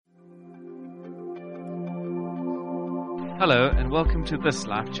Hello and welcome to this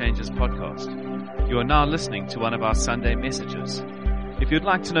Life Changes podcast. You are now listening to one of our Sunday messages. If you'd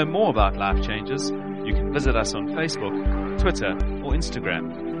like to know more about Life Changes, you can visit us on Facebook, Twitter, or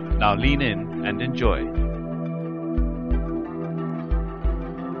Instagram. Now lean in and enjoy. It's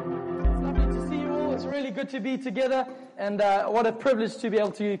lovely to see you all. It's really good to be together, and what a privilege to be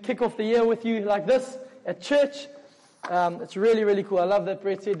able to kick off the year with you like this at church. It's really, really cool. I love that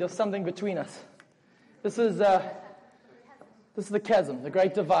Brett said there's something between us. This is the chasm, the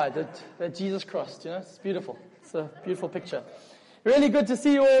great divide that Jesus crossed. You know, it's beautiful. It's a beautiful picture. Really good to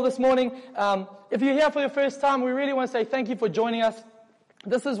see you all this morning. If you're here for the first time, we really want to say thank you for joining us.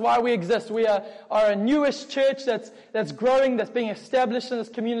 This is why we exist. We are a newish church that's growing, that's being established in this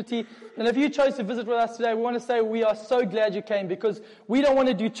community. And if you chose to visit with us today, we want to say we are so glad you came, because we don't want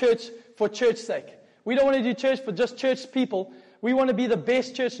to do church for church's sake. We don't want to do church for just church people. We want to be the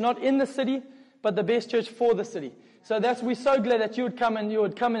best church, not in the city, but the best church for the city. So we're so glad that you would come and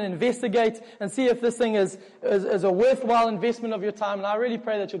investigate and see if this thing is a worthwhile investment of your time. And I really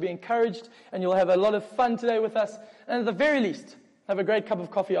pray that you'll be encouraged and you'll have a lot of fun today with us. And at the very least, have a great cup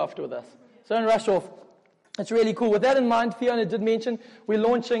of coffee after with us. So don't rush off. It's really cool. With that in mind, Fiona did mention we're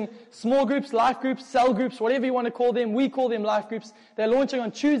launching small groups, life groups, cell groups, whatever you want to call them. We call them life groups. They're launching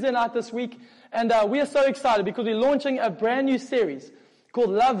on Tuesday night this week. And we are so excited because we're launching a brand new series called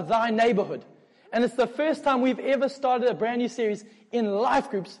Love Thy Neighborhood. And it's the first time we've ever started a brand new series in life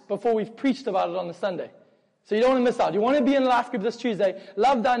groups before we've preached about it on the Sunday. So you don't want to miss out. You want to be in a life group this Tuesday.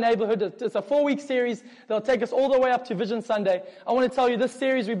 Love Thy Neighborhood. It's a 4-week series that'll take us all the way up to Vision Sunday. I want to tell you this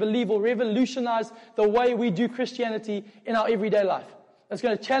series we believe will revolutionize the way we do Christianity in our everyday life. It's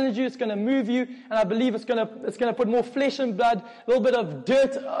going to challenge you. It's going to move you. And I believe it's going to put more flesh and blood, a little bit of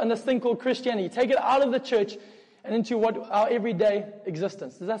dirt on this thing called Christianity. Take it out of the church and into our everyday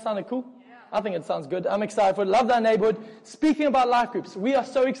existence. Does that sound cool? I think it sounds good. I'm excited for it. Love Thy Neighborhood. Speaking about life groups, we are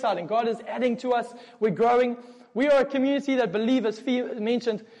so excited. God is adding to us. We're growing. We are a community that believe, as Fee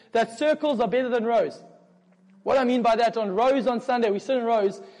mentioned, that circles are better than rows. What I mean by that, on rows on Sunday, we sit in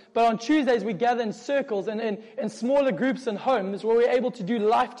rows, but on Tuesdays we gather in circles and in smaller groups and homes where we're able to do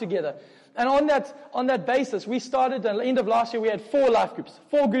life together. And on that basis, we started at the end of last year, we had 4 life groups,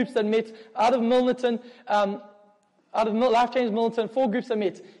 4 groups that met out of Milnerton, out of Life Changes Milnerton, 4 groups that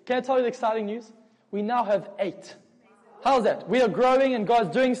met. Can I tell you the exciting news? We now have 8. How's that? We are growing and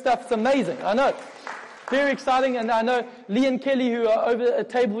God's doing stuff. It's amazing. I know. Very exciting. And I know Lee and Kelly, who are over a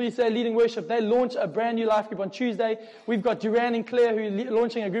table leading worship, they launch a brand new life group on Tuesday. We've got Duran and Claire, who are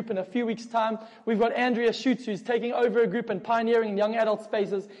launching a group in a few weeks' time. We've got Andrea Schutz, who's taking over a group and pioneering young adult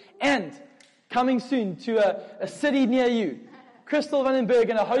spaces. And coming soon to a city near you, Crystal Vandenberg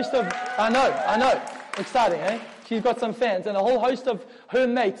and a host of... I know. Exciting, eh? She's got some fans, and a whole host of her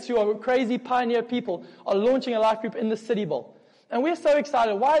mates who are crazy pioneer people are launching a life group in the City Bowl. And we're so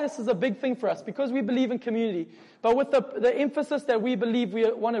excited. Why this is a big thing for us? Because we believe in community. But with the emphasis that we believe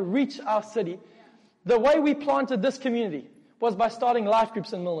we want to reach our city, the way we planted this community was by starting life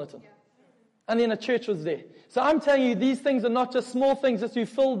groups in Milnerton. And then a church was there. So I'm telling you, these things are not just small things just to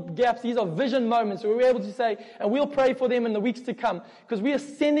fill gaps. These are vision moments where we're able to say, and we'll pray for them in the weeks to come, because we are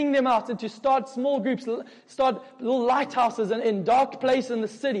sending them out and to start small groups, start little lighthouses in dark places in the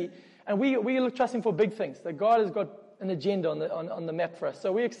city. And we are trusting for big things, that God has got an agenda on the map for us.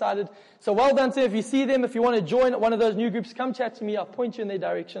 So we're excited. So well done, sir. If you see them, if you want to join one of those new groups, come chat to me. I'll point you in their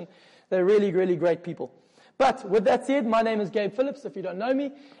direction. They're really, really great people. But with that said, my name is Gabe Phillips, if you don't know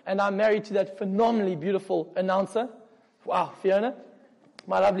me, and I'm married to that phenomenally beautiful announcer. Wow, Fiona,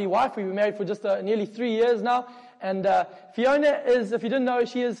 my lovely wife. We've been married for just nearly 3 years now. And Fiona is, if you didn't know,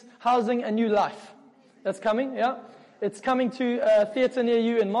 she is housing a new life. That's coming, yeah? It's coming to a theatre near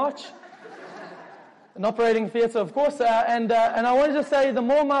you in March. An operating theatre, of course. And I wanted to say, the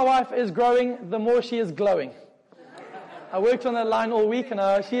more my wife is growing, the more she is glowing. I worked on that line all week, and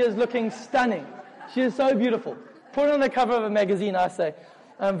she is looking stunning. She is so beautiful. Put her on the cover of a magazine, I say.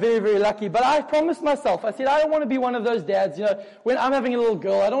 I'm very, very lucky. But I promised myself, I said, I don't want to be one of those dads, when I'm having a little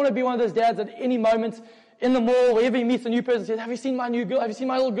girl. I don't want to be one of those dads at any moment in the mall, wherever he meets a new person, says, have you seen my new girl? Have you seen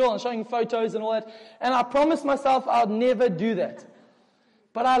my little girl? And showing photos and all that. And I promised myself I'd never do that.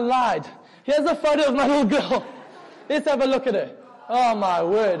 But I lied. Here's a photo of my little girl. Let's have a look at her. Oh, my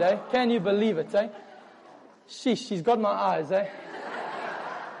word, eh? Can you believe it, eh? Sheesh, she's got my eyes, eh?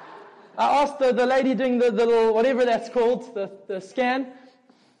 I asked the lady doing the little, whatever that's called, the scan,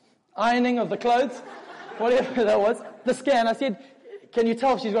 ironing of the clothes, whatever that was, the scan. I said, can you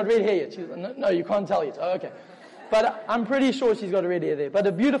tell if she's got red hair yet? She said, no, you can't tell yet. Oh, okay. But I'm pretty sure she's got red hair there. But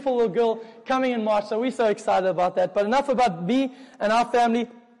a beautiful little girl coming in March, so we're so excited about that. But enough about me and our family.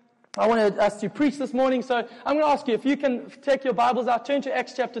 I wanted us to preach this morning, so I'm going to ask you, if you can take your Bibles out, turn to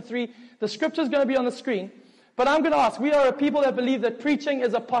Acts chapter 3. The scripture is going to be on the screen. But I'm going to ask, we are a people that believe that preaching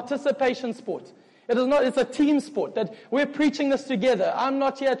is a participation sport. It is not, it's a team sport, that we're preaching this together. I'm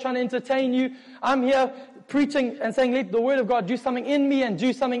not here trying to entertain you. I'm here preaching and saying, let the Word of God do something in me and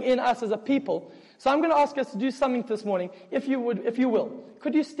do something in us as a people. So I'm going to ask us to do something this morning, if you will.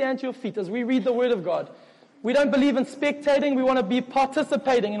 Could you stand to your feet as we read the Word of God? We don't believe in spectating. We want to be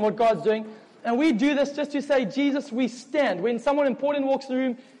participating in what God's doing. And we do this just to say, Jesus, we stand. When someone important walks in the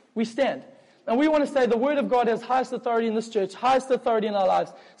room, we stand. And we want to say the Word of God has highest authority in this church, highest authority in our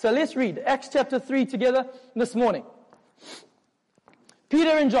lives. So let's read Acts chapter 3 together this morning.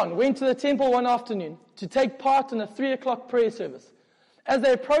 Peter and John went to the temple one afternoon to take part in a 3:00 prayer service. As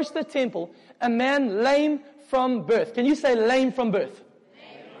they approached the temple, a man lame from birth. Can you say lame from birth?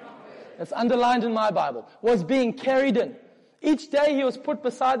 It's underlined in my Bible, was being carried in. Each day he was put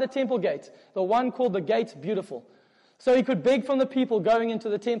beside the temple gate, the one called the Gate Beautiful, so he could beg from the people going into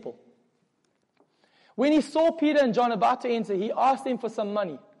the temple. When he saw Peter and John about to enter, he asked them for some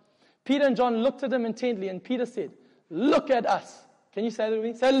money. Peter and John looked at him intently, and Peter said, "Look at us." Can you say that with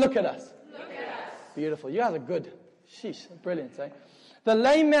me? Say, "Look at us." Look at us. Beautiful. You guys are good. Sheesh, brilliant, eh? The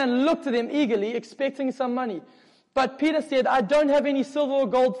lame man looked at them eagerly, expecting some money. But Peter said, "I don't have any silver or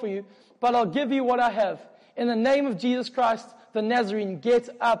gold for you, but I'll give you what I have. In the name of Jesus Christ, the Nazarene, get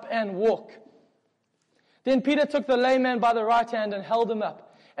up and walk." Then Peter took the lame man by the right hand and held him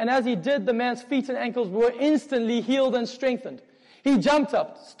up. And as he did, the man's feet and ankles were instantly healed and strengthened. He jumped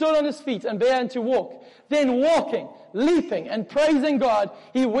up, stood on his feet, and began to walk. Then walking, leaping, and praising God,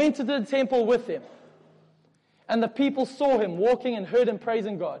 he went to the temple with them. And the people saw him walking and heard him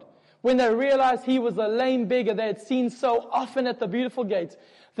praising God. When they realized he was the lame beggar they had seen so often at the beautiful gate,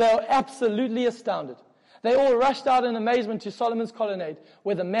 they were absolutely astounded. They all rushed out in amazement to Solomon's colonnade,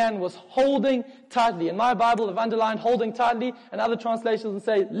 where the man was holding tightly. In my Bible, I've underlined holding tightly, and other translations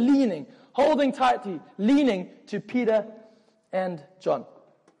say leaning, holding tightly, leaning to Peter and John.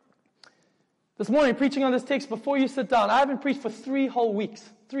 This morning, preaching on this text, before you sit down, I haven't preached for 3 whole weeks.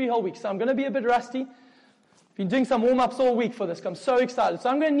 3 whole weeks. So I'm going to be a bit rusty. Been doing some warm-ups all week for this. I'm so excited. So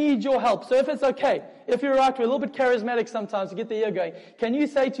I'm going to need your help. So if it's okay, if you're right, we're a little bit charismatic sometimes to get the ear going. Can you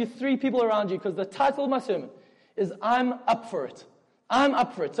say to 3 people around you, because the title of my sermon is I'm up for it. I'm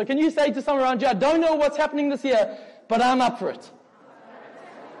up for it. So can you say to someone around you, I don't know what's happening this year, but I'm up for it.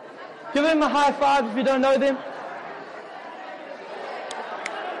 Give them a high five if you don't know them.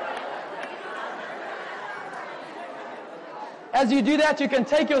 As you do that, you can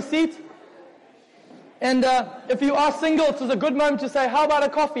take your seat. And if you are single, it's a good moment to say, how about a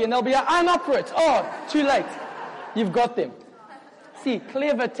coffee? And they'll be like, I'm up for it. Oh, too late. You've got them. See,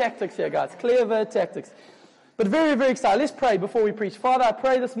 clever tactics here, guys. Clever tactics. But very, very excited. Let's pray before we preach. Father, I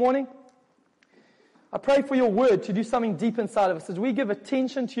pray this morning. I pray for your word to do something deep inside of us. As we give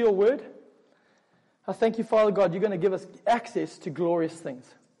attention to your word, I thank you, Father God, you're going to give us access to glorious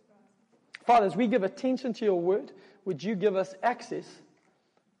things. Father, as we give attention to your word, would you give us access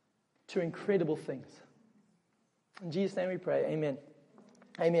to incredible things? In Jesus' name we pray. Amen.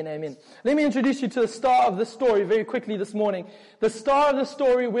 Amen, amen. Let me introduce you to the star of the story very quickly this morning. The star of the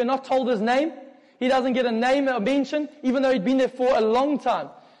story, we're not told his name. He doesn't get a name or mention, even though he'd been there for a long time.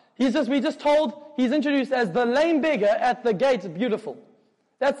 He's introduced as the lame beggar at the gate. Beautiful.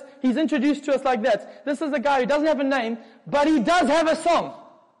 He's introduced to us like that. This is a guy who doesn't have a name, but he does have a song.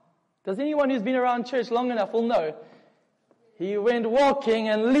 Does anyone who's been around church long enough will know? He went walking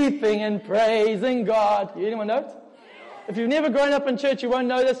and leaping and praising God. Anyone know it? If you've never grown up in church, you won't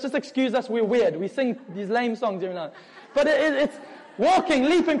know this. Just excuse us, we're weird. We sing these lame songs every now and then. But it's walking,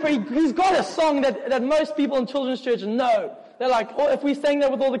 leaping, praying. He's got a song that most people in children's church know. They're like, oh, if we sang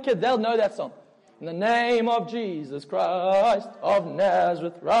that with all the kids, they'll know that song. In the name of Jesus Christ of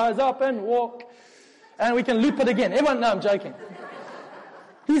Nazareth, rise up and walk. And we can loop it again. Everyone, no, I'm joking.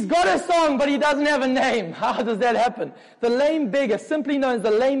 He's got a song, but he doesn't have a name. How does that happen? The lame beggar, simply known as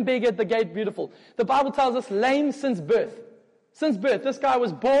the lame beggar at the gate beautiful. The Bible tells us lame since birth. Since birth. This guy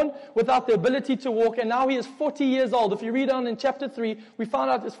was born without the ability to walk, and now he is 40 years old. If you read on in chapter 3, we found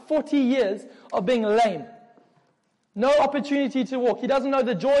out it's 40 years of being lame. No opportunity to walk. He doesn't know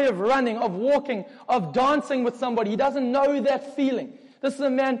the joy of running, of walking, of dancing with somebody. He doesn't know that feeling. This is a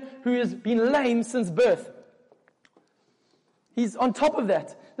man who has been lame since birth. He's on top of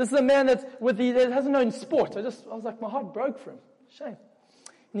that. This is a man that hasn't known sport. I was like, my heart broke for him. Shame.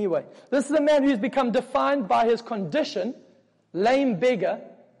 Anyway, this is a man who's become defined by his condition, lame beggar,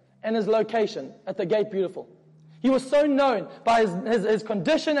 and his location at the gate beautiful. He was so known by his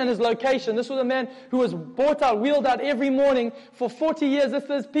condition and his location. This was a man who was brought out, wheeled out every morning for 40 years. If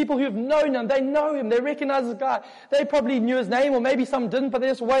there's people who have known him, they know him, they recognize this guy. They probably knew his name, or maybe some didn't, but they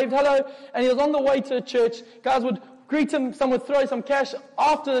just waved hello. And he was on the way to a church. Guys would greet him, some would throw some cash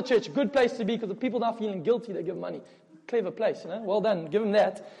after the church. Good place to be, because the people now feeling guilty, they give money. Clever place, well done, give him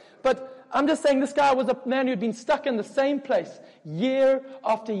that. But I'm just saying, this guy was a man who had been stuck in the same place year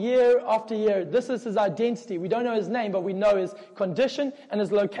after year after year. This is his identity. We don't know his name, but we know his condition and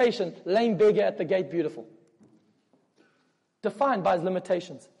his location. Lame beggar at the gate beautiful. Defined by his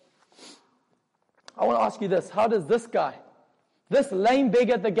limitations. I want to ask you this. How does this guy, this lame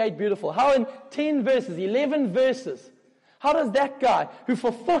beggar at the gate beautiful, how in 10 verses, 11 verses, how does that guy, who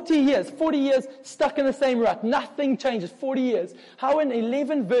for 40 years, stuck in the same rut, nothing changes, 40 years, how in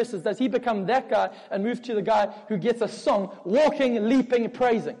 11 verses does he become that guy and move to the guy who gets a song, walking, leaping,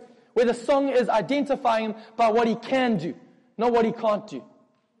 praising, where the song is identifying him by what he can do, not what he can't do?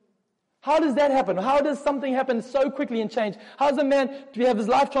 How does that happen? How does something happen so quickly and change? How does a man have his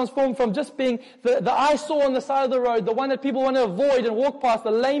life transformed from just being the eyesore on the side of the road, the one that people want to avoid and walk past,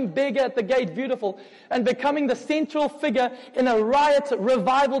 the lame beggar at the gate, beautiful, and becoming the central figure in a riot,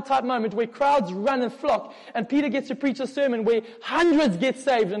 revival type moment where crowds run and flock, and Peter gets to preach a sermon where hundreds get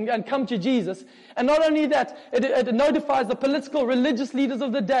saved and come to Jesus. And not only that, it notifies the political, religious leaders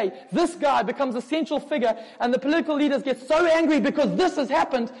of the day. This guy becomes a central figure, and the political leaders get so angry because this has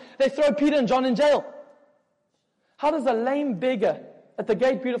happened, they throw Peter and John in jail. How does a lame beggar at the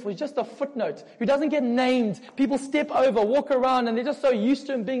gate beautiful, he's just a footnote, who doesn't get named, people step over, walk around, and they're just so used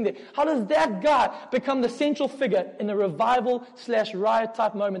to him being there. How does that guy become the central figure in a revival/riot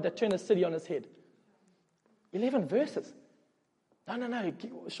type moment that turned a city on its head? 11 verses. No.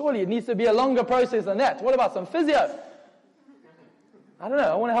 Surely it needs to be a longer process than that. What about some physio? I don't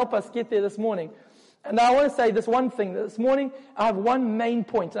know. I want to help us get there this morning. And I want to say this one thing. This morning, I have one main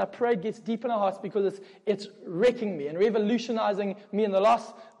point, and I pray it gets deep in our hearts because it's wrecking me and revolutionizing me in the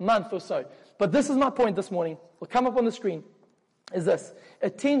last month or so. But this is my point this morning. It'll come up on the screen. Is this: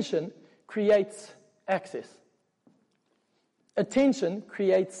 attention creates access. Attention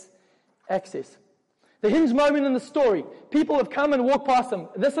creates access. The hinge moment in the story, people have come and walked past him.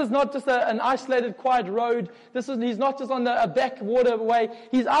 This is not just an isolated, quiet road. He's not just on a backwater way.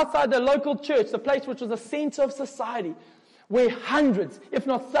 He's outside the local church, the place which was the center of society, where hundreds, if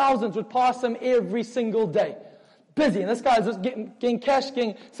not thousands, would pass him every single day. Busy. And this guy's just getting cash,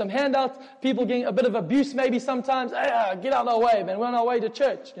 getting some handouts, people getting a bit of abuse maybe sometimes. Hey, get out of our way, man. We're on our way to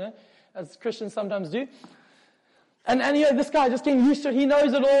church, as Christians sometimes do. And this guy just getting used to it. He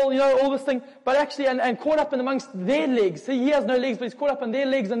knows it all, all this thing. But actually, and caught up in amongst their legs. He has no legs, but he's caught up in their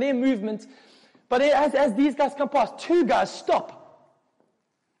legs and their movements. But as these guys come past, two guys stop.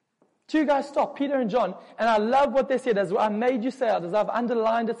 Peter and John. And I love what they said, as I made you say out, as I've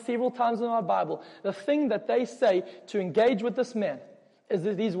underlined it several times in my Bible. The thing that they say to engage with this man is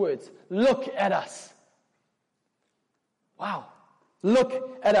these words: look at us. Wow.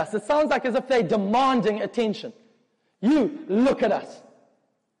 Look at us. It sounds like as if they're demanding attention. You, look at us.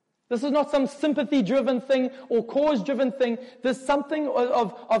 This is not some sympathy-driven thing or cause-driven thing. There's something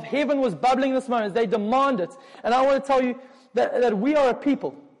of heaven was bubbling this moment. They demand it. And I want to tell you that we are a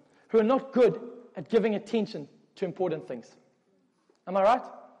people who are not good at giving attention to important things. Am I right?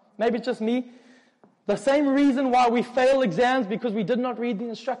 Maybe it's just me. The same reason why we fail exams because we did not read the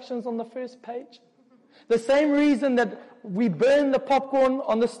instructions on the first page. The same reason that we burn the popcorn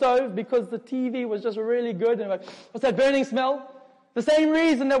on the stove because the TV was just really good. And like, what's that burning smell? The same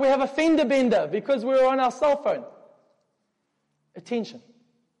reason that we have a fender bender because we're on our cell phone. Attention.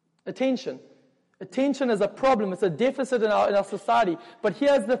 Attention is a problem. It's a deficit in our society. But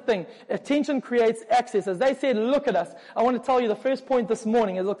here's the thing. Attention creates access. As they said, look at us. I want to tell you the first point this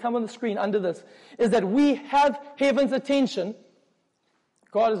morning, as it'll come on the screen under this, is that we have heaven's attention.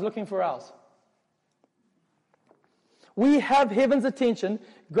 God is looking for ours. We have heaven's attention.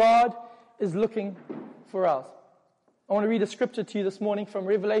 God is looking for ours. I want to read a scripture to you this morning from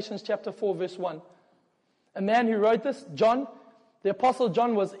Revelation chapter 4, verse 1. A man who wrote this, John, the Apostle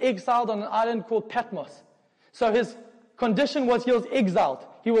John, was exiled on an island called Patmos. So his condition was he was exiled.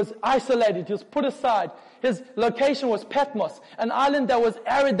 He was isolated. He was put aside. His location was Patmos, an island that was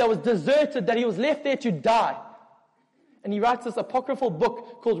arid, that was deserted, that he was left there to die. And he writes this apocryphal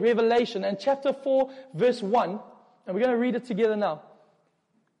book called Revelation. And chapter 4, verse 1, and we're going to read it together now.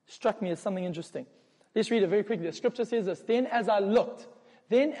 Struck me as something interesting. Let's read it very quickly. The scripture says this: Then as I looked,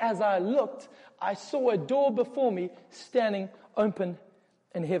 I saw a door before me standing open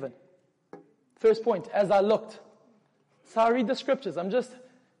in heaven. First point, as I looked. So I read the scriptures. I'm just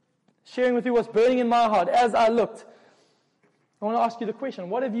sharing with you what's burning in my heart as I looked. I want to ask you the question,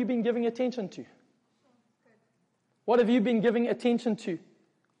 what have you been giving attention to? What have you been giving attention to?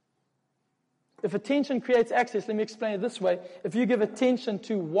 If attention creates access, let me explain it this way. If you give attention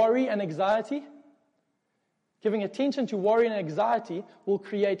to worry and anxiety, giving attention to worry and anxiety will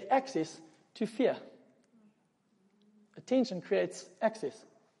create access to fear. Attention creates access.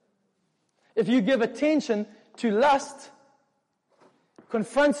 If you give attention to lust,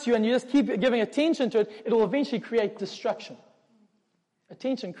 confronts you and you just keep giving attention to it, it will eventually create destruction.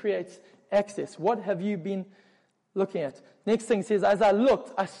 Attention creates access. What have you been looking at? Next thing says, as I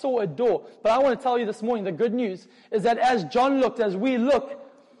looked, I saw a door. But I want to tell you this morning, the good news is that as John looked, as we look,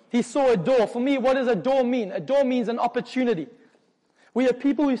 he saw a door. For me, what does a door mean? A door means an opportunity. We are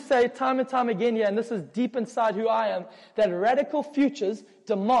people who say time and time again here, and this is deep inside who I am, that radical futures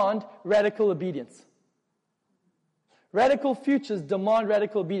demand radical obedience. Radical futures demand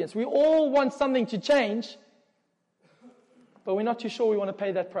radical obedience. We all want something to change, but we're not too sure we want to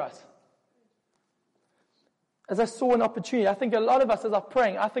pay that price. As I saw an opportunity, I think a lot of us, as I'm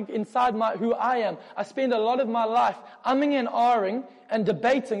praying, I think inside who I am, I spend a lot of my life umming and ahhing and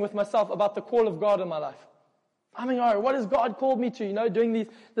debating with myself about the call of God in my life. Umming and ahhing, what has God called me to? Doing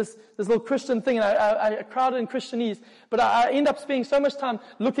this little Christian thing, and I crowded in Christianese, but I end up spending so much time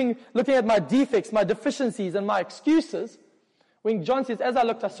looking at my defects, my deficiencies, and my excuses, when John says, as I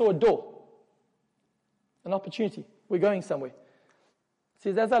looked, I saw a door, an opportunity. We're going somewhere. It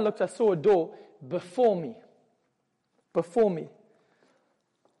says, as I looked, I saw a door before me. Before me.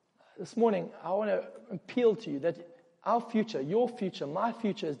 This morning, I want to appeal to you that our future, your future, my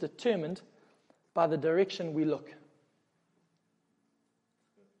future is determined by the direction we look.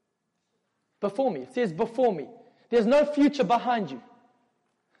 Before me. It says before me. There's no future behind you.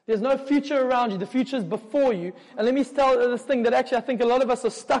 There's no future around you. The future is before you. And let me tell this thing that actually I think a lot of us are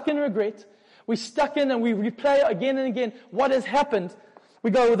stuck in regret. We're stuck in and we replay again and again what has happened. We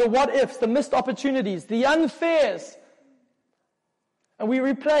go with the what ifs, the missed opportunities, the unfairs. And we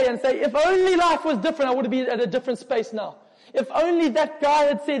replay and say, if only life was different, I would be at a different space now. If only that guy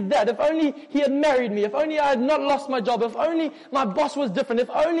had said that. If only he had married me. If only I had not lost my job. If only my boss was different. If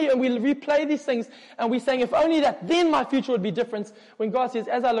only, and we replay these things and we're saying, if only that, then my future would be different. When God says,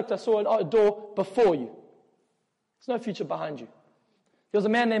 as I looked, I saw a door before you. There's no future behind you. There was a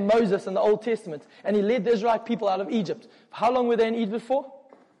man named Moses in the Old Testament, and he led the Israelite people out of Egypt. How long were they in Egypt for?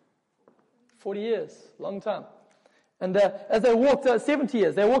 40 years. Long time. And as they walked, 70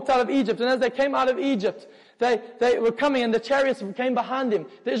 years, they walked out of Egypt. And as they came out of Egypt, they were coming and the chariots came behind them.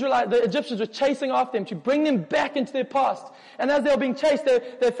 The Egyptians were chasing after them to bring them back into their past. And as they were being chased,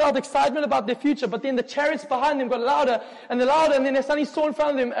 they felt excitement about their future. But then the chariots behind them got louder, and then they suddenly saw in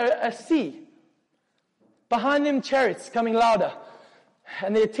front of them a sea. Behind them, chariots coming louder.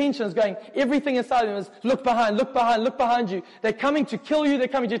 And their attention is going, everything inside them is, look behind, look behind, look behind you. They're coming to kill you, they're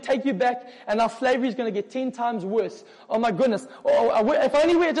coming to take you back, and our slavery is going to get 10 times worse. Oh my goodness. If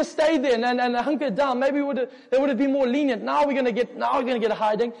only we had just stayed there and hunkered down, maybe they would have been more lenient. Now we're going to get a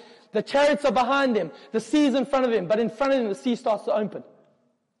hiding. The chariots are behind them, the sea is in front of them, but in front of them the sea starts to open.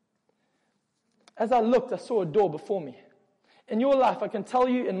 As I looked, I saw a door before me. In your life, I can tell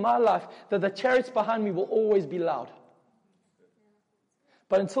you in my life that the chariots behind me will always be loud.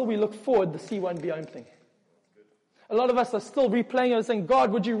 But until we look forward, the sea won't be opening. A lot of us are still replaying and saying, God,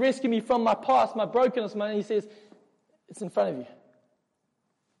 would you rescue me from my past, my brokenness? And he says, it's in front of you.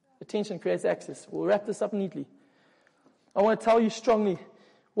 Attention creates access. We'll wrap this up neatly. I want to tell you strongly,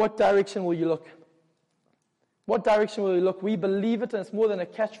 what direction will you look? What direction will you look? We believe it, and it's more than a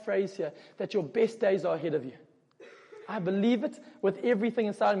catchphrase here, that your best days are ahead of you. I believe it with everything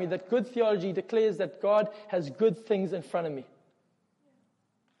inside of me, that good theology declares that God has good things in front of me.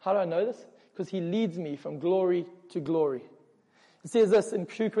 How do I know this? Because he leads me from glory to glory. It says this in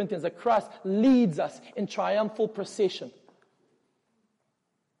 2 Corinthians, that Christ leads us in triumphal procession.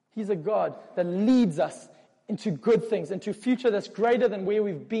 He's a God that leads us into good things, into a future that's greater than where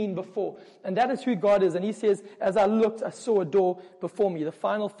we've been before. And that is who God is. And he says, as I looked, I saw a door before me. The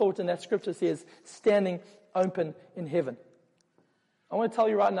final thought in that scripture says, standing open in heaven. I want to tell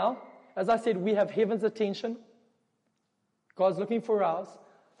you right now, as I said, we have heaven's attention. God's looking for ours.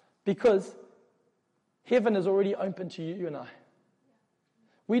 Because heaven is already open to you and I.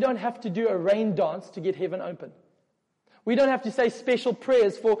 We don't have to do a rain dance to get heaven open. We don't have to say special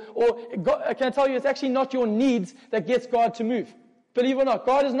prayers God, can I tell you, it's actually not your needs that gets God to move. Believe it or not,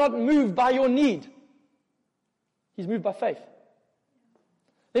 God is not moved by your need. He's moved by faith.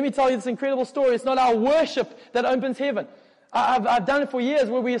 Let me tell you this incredible story. It's not our worship that opens heaven. I've done it for years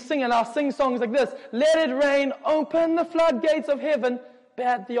where we sing, and I'll sing songs like this. Let it rain, open the floodgates of heaven.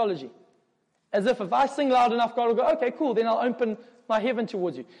 bad theology. As if I sing loud enough, God will go, okay, cool, then I'll open my heaven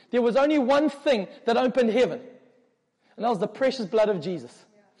towards you. There was only one thing that opened heaven, and that was the precious blood of Jesus.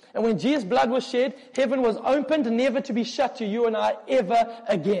 And when Jesus' blood was shed, heaven was opened, never to be shut to you and I ever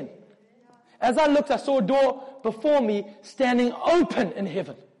again. As I looked, I saw a door before me standing open in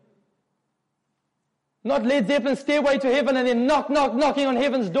heaven. Not Led Zeppelin's Stairway to Heaven and then knocking on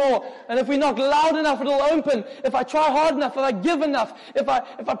heaven's door. And if we knock loud enough, it'll open. If I try hard enough, if I give enough, if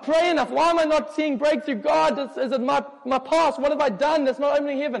I pray enough, why am I not seeing breakthrough? God, is it my past? What have I done that's not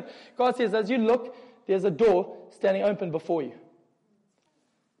opening heaven? God says, as you look, there's a door standing open before you.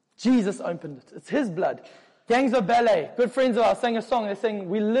 Jesus opened it. It's His blood. Gangs of Ballet, good friends of ours, sang a song. They're saying,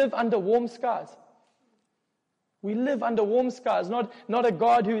 we live under warm skies. We live under warm skies, not a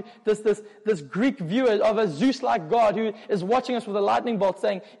God who, this Greek view of a Zeus-like God who is watching us with a lightning bolt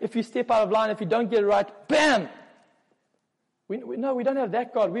saying, if you step out of line, if you don't get it right, bam! No, we don't have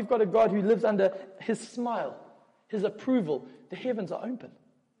that God. We've got a God who lives under His smile, His approval. The heavens are open.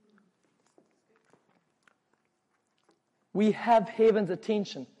 We have heaven's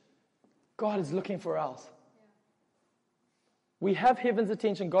attention. God is looking for ours. We have heaven's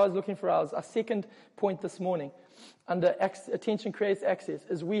attention. God is looking for ours. Our second point this morning, under attention creates access,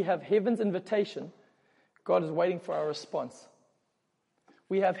 is we have heaven's invitation. God is waiting for our response.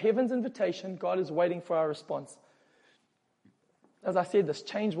 We have heaven's invitation. God is waiting for our response. As I said, this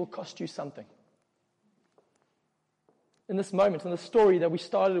change will cost you something. In this moment, in the story that we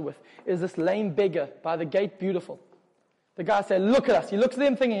started with, is this lame beggar by the gate beautiful. The guy said, look at us. He looks at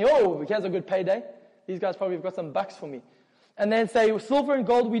them thinking, oh, he has a good payday. These guys probably have got some bucks for me. And then say, silver and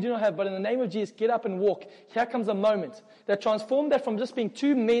gold we do not have, but in the name of Jesus, get up and walk. Here comes a moment that transformed that from just being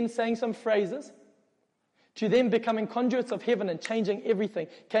two men saying some phrases to them becoming conduits of heaven and changing everything.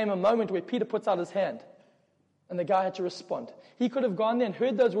 Came a moment where Peter puts out his hand and the guy had to respond. He could have gone there and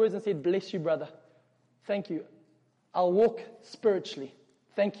heard those words and said, bless you, brother. Thank you. I'll walk spiritually.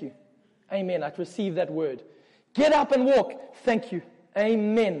 Thank you. Amen. I receive that word. Get up and walk. Thank you.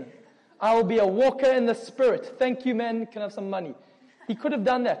 Amen. I will be a walker in the Spirit. Thank you, man. Can I have some money? He could have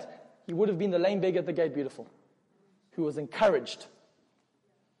done that. He would have been the lame beggar at the gate beautiful, who was encouraged.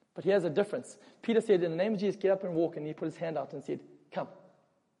 But here's a difference. Peter said, in the name of Jesus, get up and walk. And he put his hand out and said, come.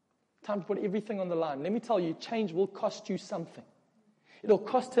 Time to put everything on the line. Let me tell you, change will cost you something. It'll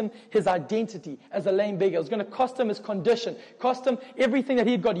cost him his identity as a lame beggar. It's going to cost him his condition, cost him everything that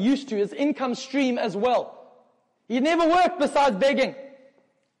he'd got used to, his income stream as well. He'd never worked besides begging.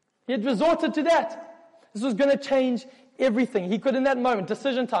 He had resorted to that. This was going to change everything. He could, in that moment,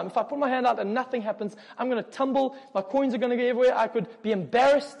 decision time, if I put my hand out and nothing happens, I'm going to tumble, my coins are going to go everywhere, I could be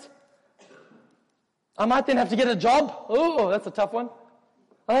embarrassed. I might then have to get a job. Oh, that's a tough one.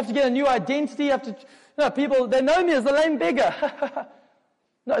 I'll have to get a new identity. People, they know me as the lame beggar.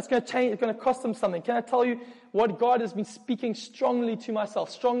 No, it's going to change. It's going to cost them something. Can I tell you what God has been speaking strongly to myself,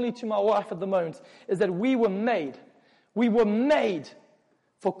 strongly to my wife at the moment, is that we were made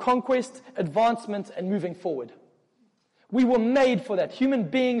for conquest, advancement, and moving forward. We were made for that. Human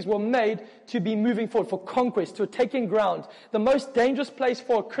beings were made to be moving forward, for conquest, to taking ground. The most dangerous place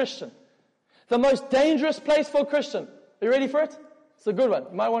for a Christian. The most dangerous place for a Christian. Are you ready for it? It's a good one.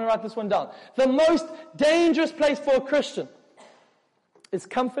 You might want to write this one down. The most dangerous place for a Christian is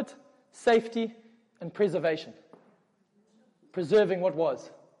comfort, safety, and preservation. Preserving what was.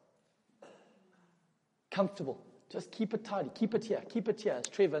 Comfortable. Just keep it tidy. Keep it here. Keep it here, as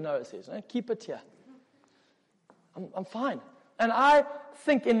Trevor Noah says. Right? Keep it here. I'm fine. And I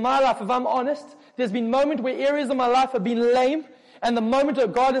think in my life, if I'm honest, there's been moments where areas of my life have been lame, and the moment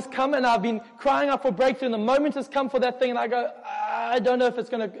of God has come, and I've been crying out for breakthrough, and the moment has come for that thing, and I go, I don't know if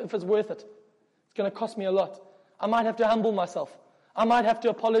it's worth it. It's going to cost me a lot. I might have to humble myself. I might have to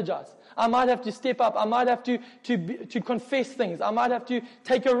apologize. I might have to step up. I might have to confess things. I might have to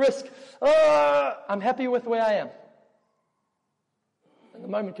take a risk. I'm happy with where I am. And the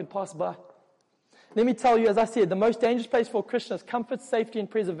moment can pass by. Let me tell you, as I said, the most dangerous place for a Christian is comfort, safety,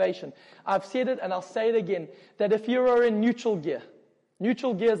 and preservation. I've said it and I'll say it again, that if you are in neutral gear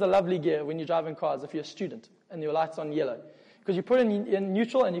is a lovely gear when you're driving cars if you're a student and your light's on yellow. Because you put it in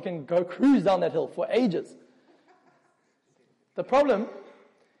neutral and you can go cruise down that hill for ages. The problem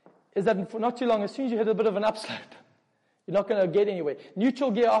is that for not too long, as soon as you hit a bit of an upslope, you're not going to get anywhere.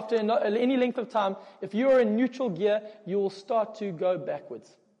 Neutral gear, after any length of time, if you are in neutral gear, you will start to go backwards.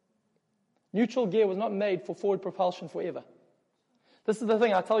 Neutral gear was not made for forward propulsion forever. This is the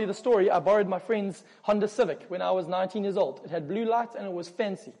thing, I'll tell you the story. I borrowed my friend's Honda Civic when I was 19 years old. It had blue lights and it was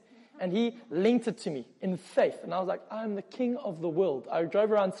fancy. And he lent it to me in faith. And I was like, I'm the king of the world. I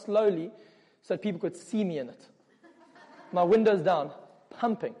drove around slowly so that people could see me in it. My windows down.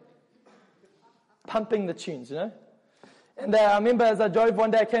 pumping the tunes, you know. And I remember as I drove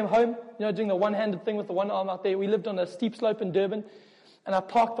one day, I came home, you know, doing the one-handed thing with the one arm out there. We lived on a steep slope in Durban, and I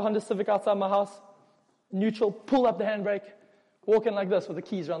parked the Honda Civic outside my house, neutral, pulled up the handbrake, walking like this with the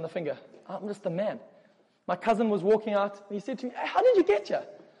keys around the finger. I'm just the man. My cousin was walking out, and he said to me, "Hey, how did you get here?"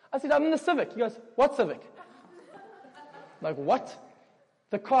 I said, "I'm in the Civic." He goes, "What Civic?" I'm like, "What?"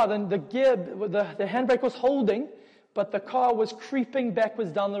 The car, then the gear, the handbrake was holding, but the car was creeping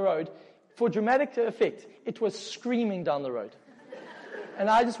backwards down the road. For dramatic effect, it was screaming down the road. And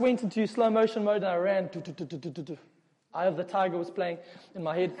I just went into slow motion mode and I ran. Eye of the Tiger was playing in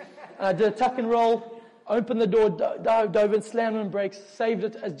my head. And I did a tuck and roll, opened the door, dove in, slammed on brakes, saved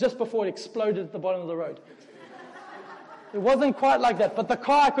it as just before it exploded at the bottom of the road. It wasn't quite like that, but the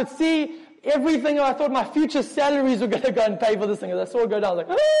car, I could see everything. I thought my future salaries were going to go and pay for this thing. As I saw it go down, I was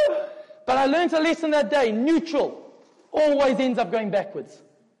like, ah! But I learned a lesson that day. Neutral always ends up going backwards.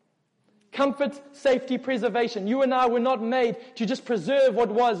 Comfort, safety, preservation. You and I were not made to just preserve what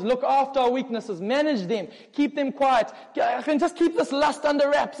was, look after our weaknesses, manage them, keep them quiet. I can just keep this lust under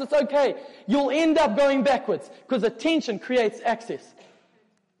wraps. It's okay. You'll end up going backwards because attention creates access.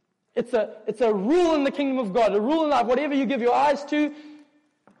 It's a rule in the kingdom of God, a rule in life. Whatever you give your eyes to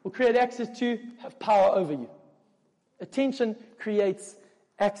will create access to, have power over you. Attention creates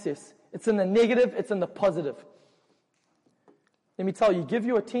access. It's in the negative, it's in the positive. Let me tell you, give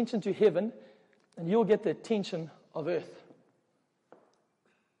your attention to heaven, and you'll get the attention of earth.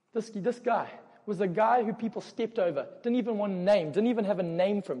 This guy was a guy who people stepped over, didn't even want a name, didn't even have a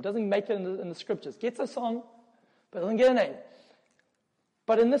name for him, doesn't make it in the scriptures. Gets a song, but doesn't get a name.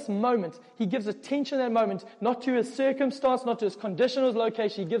 But in this moment, he gives attention in that moment, not to his circumstance, not to his condition or his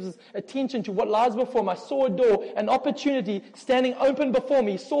location. He gives his attention to what lies before him. I saw a door, an opportunity standing open before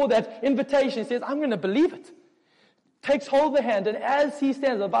me. He saw that invitation. He says, I'm going to believe it. Takes hold of the hand, and as he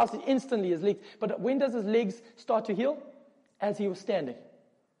stands, the Bible says instantly his legs. But when does his legs start to heal? As he was standing.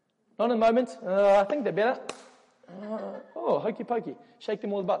 Not in a moment, I think they're better. Hokey pokey. Shake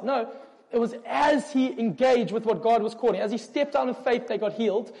them all about. No, it was as he engaged with what God was calling. As he stepped out in faith, they got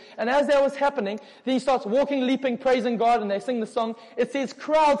healed. And as that was happening, then he starts walking, leaping, praising God, and they sing the song. It says,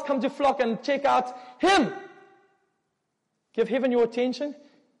 crowds come to flock and check out him. Give heaven your attention,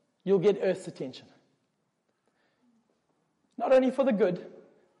 you'll get earth's attention. Not only for the good,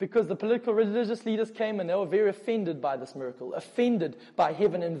 because the political religious leaders came and they were very offended by this miracle, offended by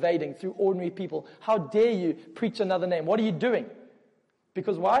heaven invading through ordinary people. How dare you preach another name? What are you doing?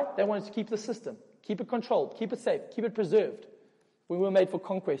 Because why? They wanted to keep the system, keep it controlled, keep it safe, keep it preserved. We were made for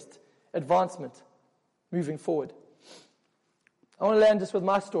conquest, advancement, moving forward. I want to land just with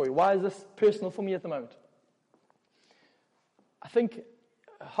my story. Why is this personal for me at the moment? I think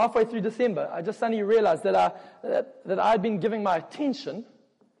halfway through December, I just suddenly realized that I'd been giving my attention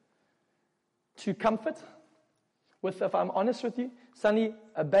to comfort. If I'm honest with you, suddenly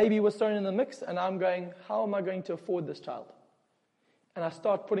a baby was thrown in the mix, and I'm going, how am I going to afford this child? And I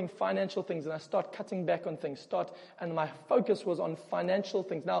start putting financial things, and I start cutting back on things, and my focus was on financial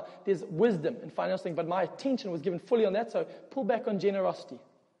things. Now, there's wisdom in financial things, but my attention was given fully on that, so pull back on generosity.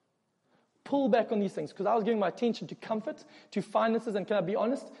 Pull back on these things, because I was giving my attention to comfort, to finances, and can I be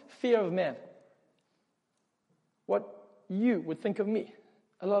honest? Fear of man. What you would think of me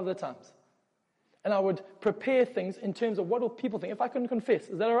a lot of the times. And I would prepare things in terms of what will people think. If I couldn't confess,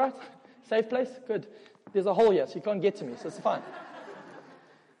 is that all right? Safe place? Good. There's a hole here, so you can't get to me, so it's fine.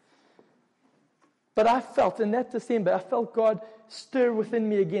 But I felt in that December, I felt God stir within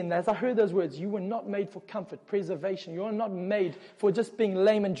me again. As I heard those words, you were not made for comfort, preservation. You are not made for just being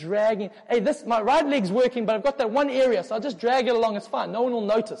lame and dragging. Hey, my right leg's working, but I've got that one area, so I'll just drag it along. It's fine. No one will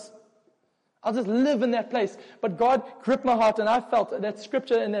notice. I'll just live in that place. But God gripped my heart, and I felt that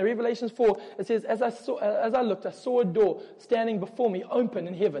scripture in Revelations 4, it says, as I looked, I saw a door standing before me, open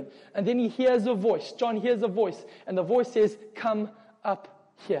in heaven. And then he hears a voice. John hears a voice, and the voice says, come up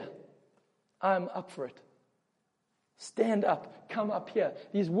here. I'm up for it. Stand up. Come up here.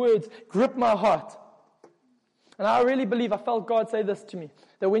 These words grip my heart. And I really believe, I felt God say this to me,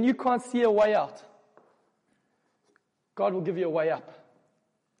 that when you can't see a way out, God will give you a way up.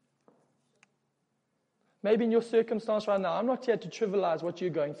 Maybe in your circumstance right now, I'm not here to trivialize what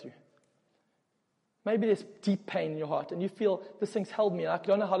you're going through. Maybe there's deep pain in your heart and you feel this thing's held me and I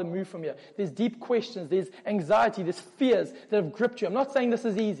don't know how to move from here. There's deep questions, there's anxiety, there's fears that have gripped you. I'm not saying this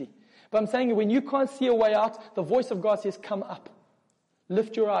is easy. But I'm saying when you can't see a way out, the voice of God says, come up.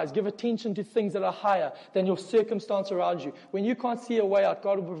 Lift your eyes. Give attention to things that are higher than your circumstance around you. When you can't see a way out,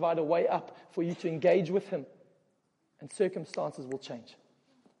 God will provide a way up for you to engage with Him. And circumstances will change.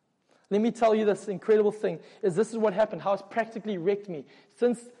 Let me tell you this incredible thing, this is what happened, how it's practically wrecked me.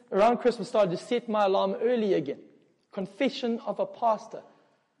 Since around Christmas, I started to set my alarm early again. Confession of a pastor.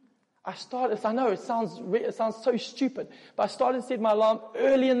 I know it sounds so stupid, but I started to set my alarm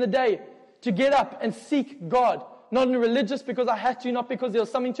early in the day to get up and seek God. Not in religious because I had to, not because there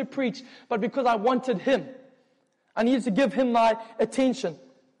was something to preach, but because I wanted Him. I needed to give Him my attention.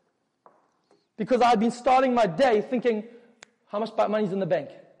 Because I'd been starting my day thinking, how much money's in the bank?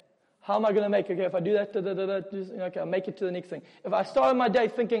 How am I going to make it? Okay, if I do that, okay, I'll make it to the next thing. If I started my day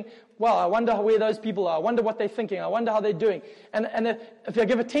thinking, wow, I wonder where those people are. I wonder what they're thinking. I wonder how they're doing. And if I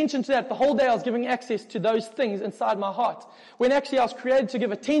give attention to that, the whole day I was giving access to those things inside my heart. When actually I was created to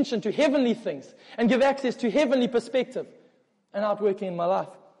give attention to heavenly things and give access to heavenly perspective and outworking in my life.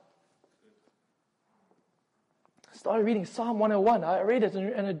 Started reading Psalm 101. I read it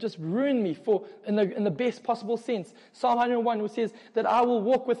and it just ruined me in the best possible sense. Psalm 101, which says that I will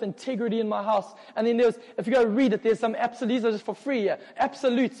walk with integrity in my house. And then if you go read it, there's some absolutes, just for free here,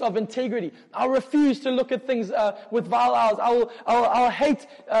 absolutes of integrity. I'll refuse to look at things with vile eyes. I'll hate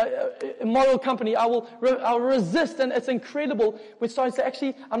immoral company. I'll resist, and it's incredible. We're starting to say,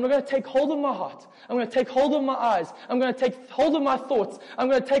 actually, I'm not going to take hold of my heart. I'm going to take hold of my eyes. I'm going to take hold of my thoughts. I'm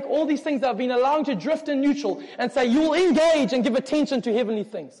going to take all these things that I've been allowing to drift in neutral and say, you will engage and give attention to heavenly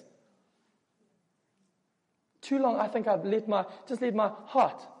things. Too long, I think I've let my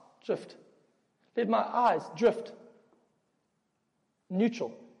heart drift. Let my eyes drift.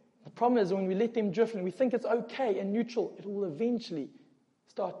 Neutral. The problem is when we let them drift and we think it's okay and neutral, it will eventually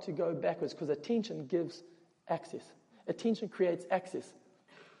start to go backwards because attention gives access. Attention creates access.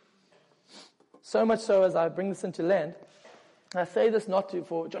 So much so as I bring this into land, I say this not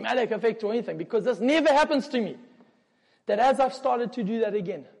for dramatic effect or anything, because this never happens to me. That as I've started to do that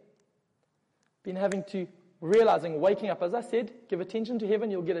again, been having to realizing, waking up, as I said, give attention to heaven,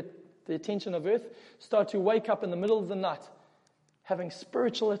 you'll get the attention of earth. Start to wake up in the middle of the night, having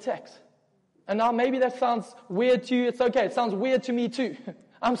spiritual attacks. And now maybe that sounds weird to you. It's okay. It sounds weird to me too.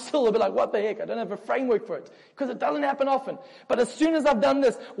 I'm still a bit like, what the heck? I don't have a framework for it because it doesn't happen often. But as soon as I've done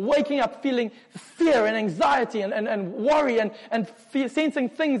this, waking up feeling fear and anxiety and worry and sensing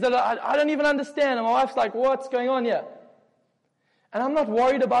things that I don't even understand. And my wife's like, what's going on here? And I'm not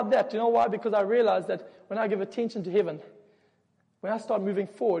worried about that. Do you know why? Because I realize that when I give attention to heaven, when I start moving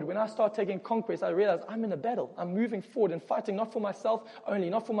forward, when I start taking conquest, I realize I'm in a battle. I'm moving forward and fighting not for myself only,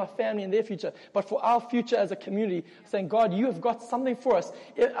 not for my family and their future, but for our future as a community, saying, God, you have got something for us.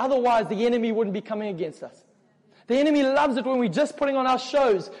 Otherwise, the enemy wouldn't be coming against us. The enemy loves it when we're just putting on our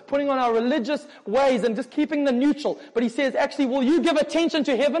shows, putting on our religious ways and just keeping them neutral. But he says, actually, will you give attention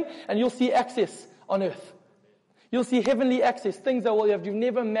to heaven and you'll see access on earth. You'll see heavenly access, things that you've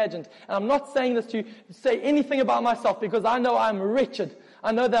never imagined. And I'm not saying this to say anything about myself because I know I'm wretched.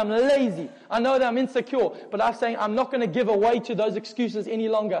 I know that I'm lazy. I know that I'm insecure. But I'm saying I'm not going to give away to those excuses any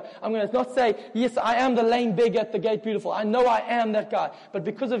longer. I'm going to not say, yes, I am the lame beggar at the gate beautiful. I know I am that guy. But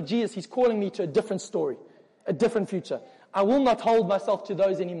because of Jesus, he's calling me to a different story, a different future. I will not hold myself to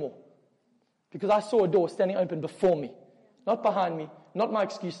those anymore. Because I saw a door standing open before me. Not behind me. Not my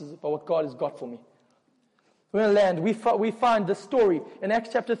excuses, but what God has got for me. We're in a land, we find the story in Acts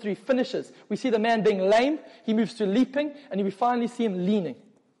chapter 3 finishes. We see the man being lame, he moves to leaping, and we finally see him leaning.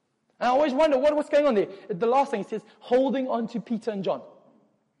 And I always wonder, what's going on there? The last thing, he says, holding on to Peter and John.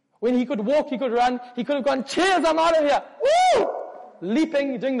 When he could walk, he could run, he could have gone, cheers, I'm out of here. Woo!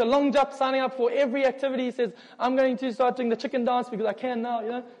 Leaping, doing the long jump, signing up for every activity. He says, I'm going to start doing the chicken dance because I can now,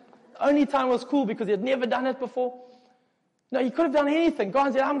 The only time was cool because he had never done it before. No, he could have done anything.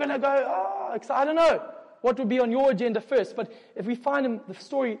 God said, I'm going to go, I don't know what would be on your agenda first. But if we find him, the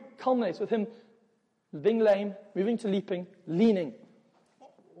story culminates with him being lame, moving to leaping, leaning.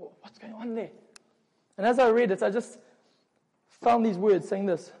 What's going on there? And as I read it, I just found these words saying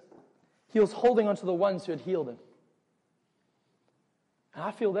this. He was holding on to the ones who had healed him. And I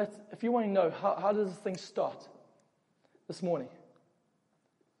feel that if you want to know how does this thing start this morning,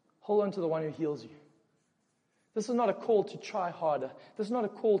 hold on to the one who heals you. This is not a call to try harder. This is not a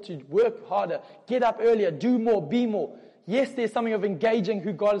call to work harder, get up earlier, do more, be more. Yes, there's something of engaging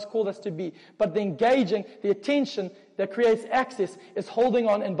who God has called us to be, but the engaging, the attention that creates access is holding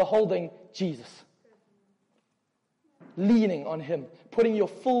on and beholding Jesus. Leaning on him, putting your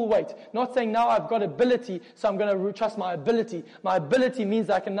full weight. Not saying now I've got ability, so I'm going to trust my ability. My ability means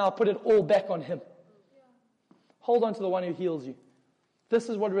I can now put it all back on him. Hold on to the one who heals you. This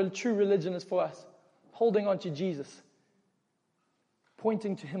is what true religion is for us. Holding on to Jesus.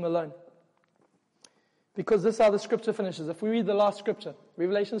 Pointing to him alone. Because this is how the scripture finishes. If we read the last scripture,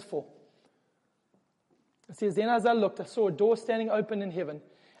 Revelation 4. It says, then as I looked, I saw a door standing open in heaven.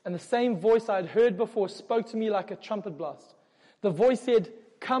 And the same voice I had heard before spoke to me like a trumpet blast. The voice said,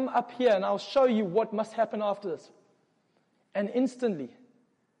 "Come up here and I'll show you what must happen after this." And instantly,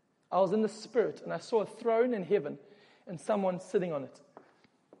 I was in the Spirit and I saw a throne in heaven and someone sitting on it.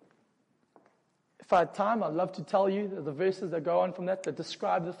 If I had time, I'd love to tell you the verses that go on from that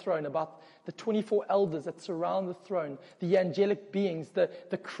describe the throne, about the 24 elders that surround the throne, the angelic beings, the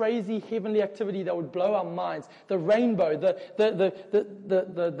crazy heavenly activity that would blow our minds, the rainbow, the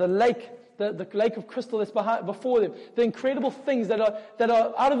lake, the lake of crystal that's before them, the incredible things that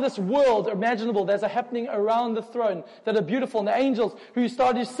are out of this world imaginable that are happening around the throne that are beautiful. And the angels who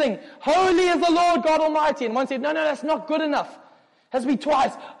started to sing, "Holy is the Lord God Almighty." And one said, no, that's not good enough. Has to be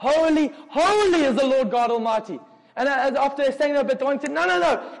twice. "Holy, holy is the Lord God Almighty." And after they sang that bit, the one said,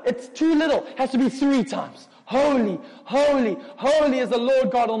 no, it's too little. It has to be 3 times. "Holy, holy, holy is the Lord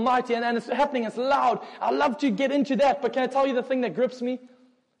God Almighty." And it's happening, it's loud. I love to get into that, but can I tell you the thing that grips me?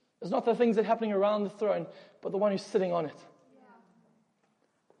 It's not the things that are happening around the throne, but the one who's sitting on it.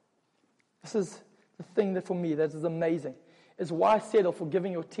 This is the thing that for me, that is amazing, is why settle for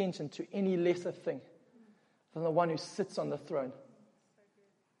giving your attention to any lesser thing than the one who sits on the throne.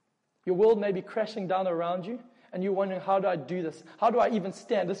 Your world may be crashing down around you, and you're wondering, how do I do this? How do I even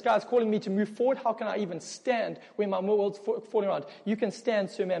stand? This guy's calling me to move forward. How can I even stand when my world's falling around? You can stand,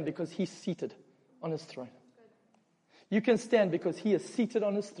 Sir Man, because he's seated on his throne. You can stand because he is seated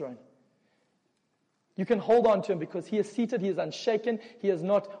on his throne. You can hold on to him because he is seated, he is unshaken, he is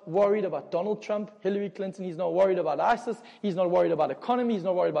not worried about Donald Trump, Hillary Clinton, he's not worried about ISIS, he's not worried about economy, he's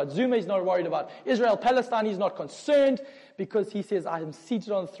not worried about Zuma, he's not worried about Israel, Palestine, he's not concerned because he says, "I am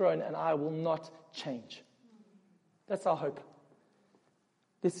seated on the throne and I will not change." That's our hope.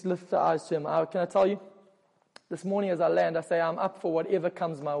 Let's lift our eyes to him. Can I tell you, this morning as I land, I say, I'm up for whatever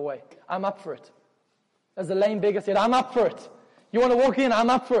comes my way. I'm up for it. As the lame beggar said, I'm up for it. You want to walk in? I'm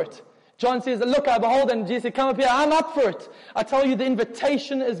up for it. John says, "Look, I behold," and Jesus said, "Come up here." I'm up for it. I tell you, the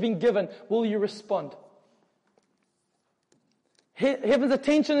invitation has been given. Will you respond? Heaven's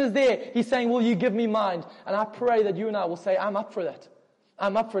attention is there. He's saying, "Will you give me mind?" And I pray that you and I will say, "I'm up for that.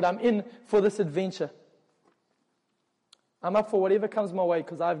 I'm up for it. I'm in for this adventure. I'm up for whatever comes my way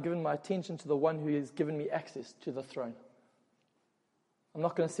because I've given my attention to the one who has given me access to the throne." I'm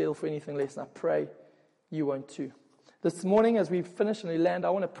not going to settle for anything less, and I pray you won't too. This morning, as we finish and we land,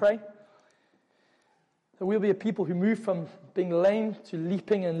 I want to pray that we'll be a people who move from being lame to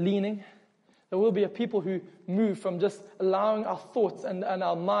leaping and leaning. That we'll be a people who move from just allowing our thoughts and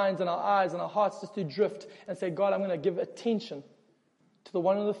our minds and our eyes and our hearts just to drift and say, "God, I'm going to give attention to the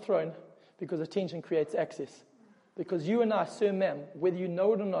one on the throne," because attention creates access. Because you and I, Sir Ma'am, whether you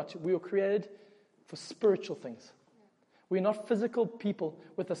know it or not, we were created for spiritual things. We're not physical people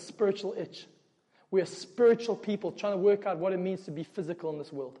with a spiritual itch. We are spiritual people trying to work out what it means to be physical in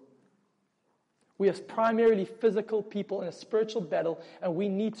this world. We are primarily physical people in a spiritual battle, and we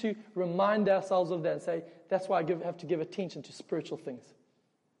need to remind ourselves of that and say, that's why I have to give attention to spiritual things.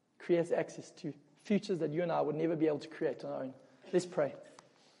 It creates access to futures that you and I would never be able to create on our own. Let's pray.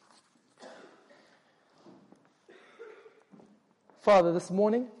 Father, this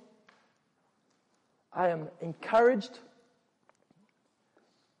morning, I am encouraged,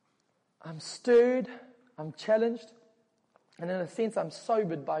 I'm stirred, I'm challenged, and in a sense, I'm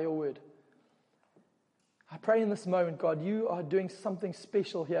sobered by your word. I pray in this moment, God, you are doing something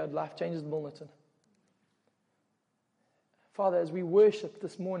special here at Life Changes Milnerton. Father, as we worship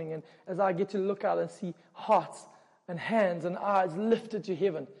this morning, and as I get to look out and see hearts and hands and eyes lifted to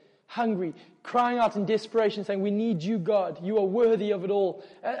heaven, hungry, crying out in desperation, saying, "We need you, God. You are worthy of it all."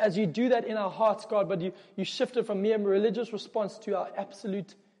 As you do that in our hearts, God, but you shift it from mere religious response to our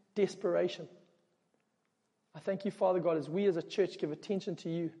absolute desperation. I thank you, Father God, as we as a church give attention to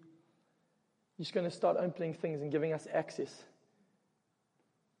you, you're just going to start opening things and giving us access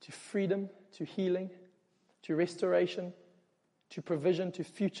to freedom, to healing, to restoration, to provision, to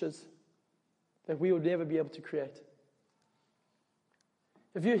futures that we would never be able to create.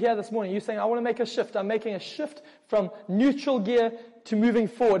 If you're here this morning, you're saying, "I want to make a shift. I'm making a shift from neutral gear to moving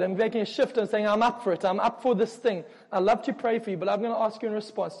forward. I'm making a shift and saying, I'm up for it. I'm up for this thing." I'd love to pray for you, but I'm going to ask you in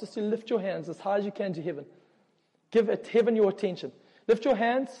response just to lift your hands as high as you can to heaven. Give heaven your attention. Lift your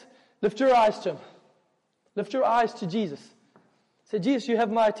hands. Lift your eyes to him. Lift your eyes to Jesus. Say, "Jesus, you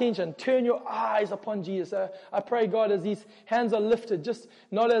have my attention." Turn your eyes upon Jesus. I pray, God, as these hands are lifted, just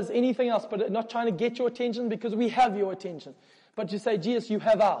not as anything else, but not trying to get your attention because we have your attention. But you say, "Jesus, you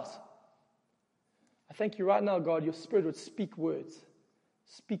have ours." I thank you right now, God, your Spirit would speak words,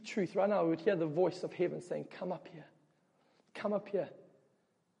 speak truth. Right now, we would hear the voice of heaven saying, "Come up here. Come up here."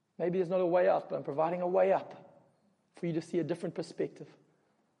 Maybe there's not a way out, but I'm providing a way up for you to see a different perspective.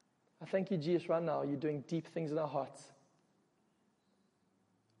 I thank you, Jesus, right now. You're doing deep things in our hearts.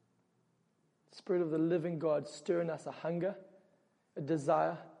 Spirit of the living God, stir in us a hunger, a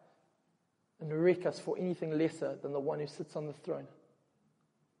desire, and wreck us for anything lesser than the one who sits on the throne.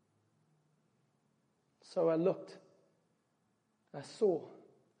 So I looked. I saw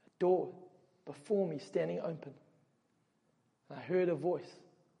a door before me standing open. I heard a voice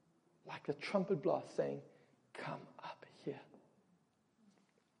like a trumpet blast saying, "Come up here."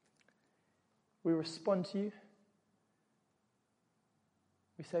 We respond to you.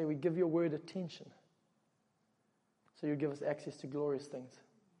 We say we give your word attention so you give us access to glorious things.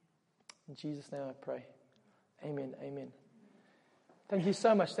 In Jesus' name I pray. Amen. Amen. Thank you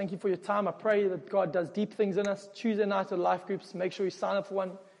so much. Thank you for your time. I pray that God does deep things in us. Tuesday night at life groups. Make sure you sign up for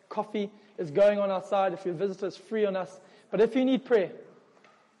one. Coffee is going on outside. If you're a visitor, it's free on us. But if you need prayer,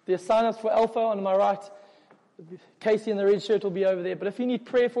 there's sign-ups for Alpha on my right. Casey in the red shirt will be over there. But if you need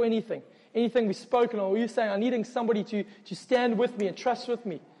prayer for anything we've spoken or you're saying, I'm needing somebody to stand with me and trust with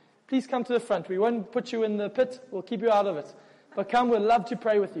me, please come to the front. We won't put you in the pit. We'll keep you out of it. But come, we'd love to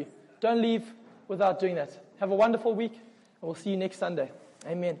pray with you. Don't leave without doing that. Have a wonderful week, and we'll see you next Sunday.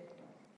 Amen.